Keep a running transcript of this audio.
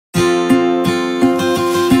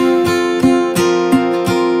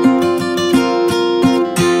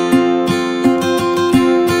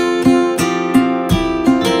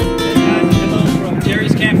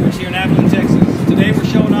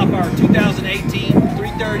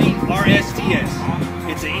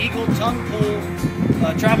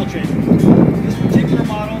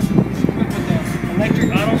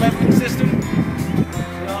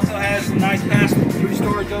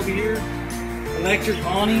electric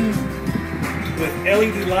awning with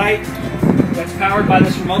LED light that's powered by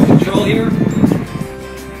this remote control here.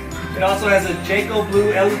 It also has a Jayco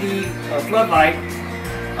blue LED floodlight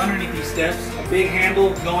underneath these steps, a big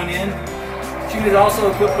handle going in. The chute is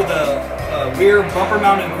also equipped with a rear bumper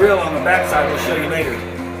mounted grill on the backside we'll show you later.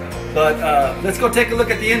 But let's go take a look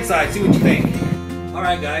at the inside, see what you think.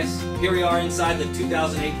 Alright guys, here we are inside the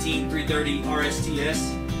 2018 330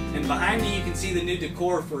 RSTS. And behind me you can see the new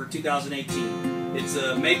decor for 2018. It's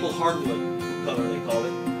a maple hardwood color they call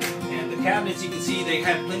it. And the cabinets you can see they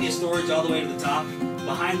have plenty of storage all the way to the top.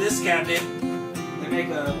 Behind this cabinet they make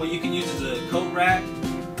what you can use as a coat rack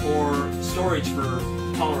or storage for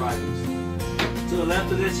taller items. To the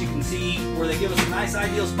left of this you can see where they give us a nice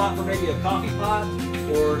ideal spot for maybe a coffee pot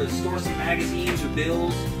or to store some magazines or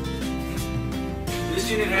bills.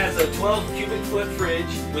 This unit has a 12 cubic foot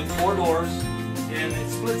fridge with 4 doors, and it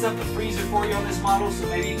splits up the freezer for you on this model, so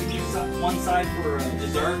maybe you can use one side for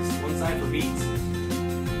desserts, one side for meats.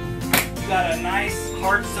 You got a nice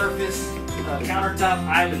hard surface countertop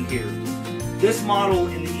island here. This model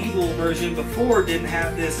in the Eagle version before didn't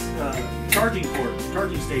have this charging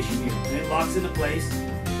station here, and it locks into place.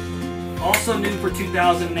 Also new for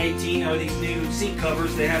 2018 are these new seat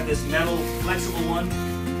covers. They have this metal flexible one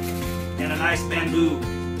and a nice bamboo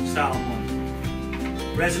style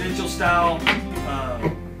one. Residential style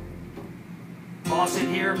faucet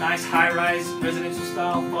here, nice high-rise residential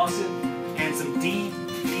style faucet, and some deep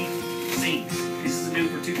sinks. This is new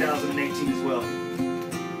for 2018 as well.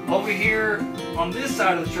 Over here on this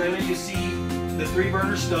side of the trailer you see the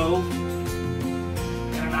 3-burner stove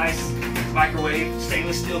and a nice microwave,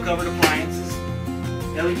 stainless steel covered appliances,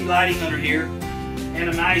 LED lighting under here, and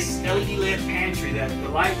a nice LED lit pantry that the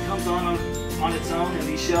light comes on its own, and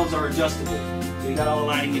these shelves are adjustable. So you got all the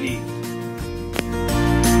lighting you need.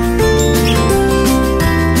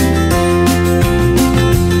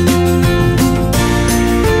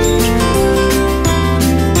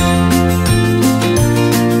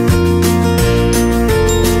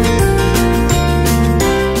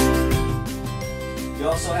 You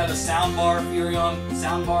also have a sound bar, Furion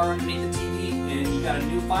sound bar underneath the TV, and you got a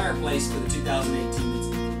new fireplace for the 2018.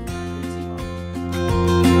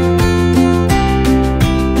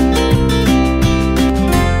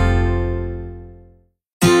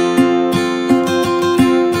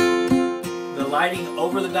 The lighting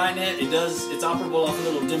over the dinette, it's operable off a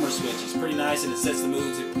little dimmer switch. It's pretty nice, and it sets the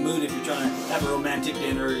mood if you're trying to have a romantic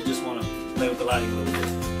dinner or you just want to play with the lighting a little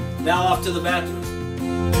bit. Now off to the bathroom.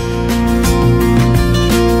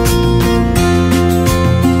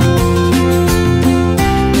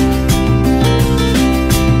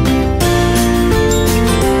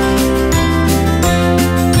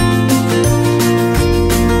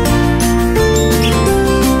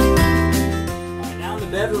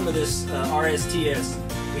 RSTS.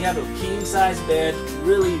 We have a king size bed,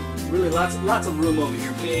 really lots of room over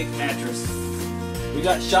here, big mattress. We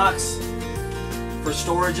got shocks for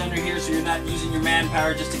storage under here so you're not using your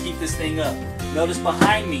manpower just to keep this thing up. Notice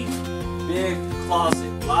behind me, big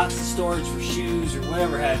closet, lots of storage for shoes or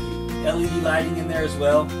whatever have you. LED lighting in there as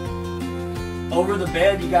well. Over the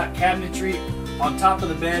bed you got cabinetry on top of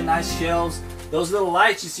the bed, nice shelves. Those little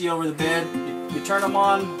lights you see over the bed, you turn them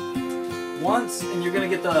on once and you're going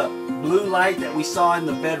to get the blue light that we saw in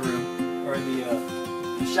the bedroom, or in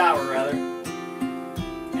the shower rather.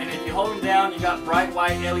 And if you hold them down, you got bright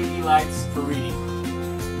white LED lights for reading.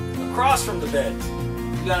 Across from the bed,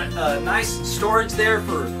 you got a nice storage there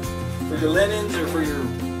for your linens or for your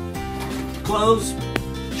clothes.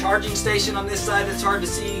 Charging station on this side that's hard to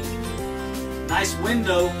see. Nice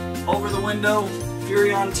window. Over the window,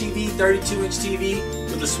 Furion TV, 32-inch TV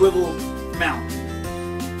with a swivel mount.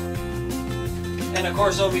 And of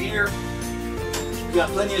course over here, we got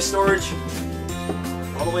plenty of storage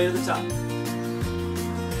all the way to the top.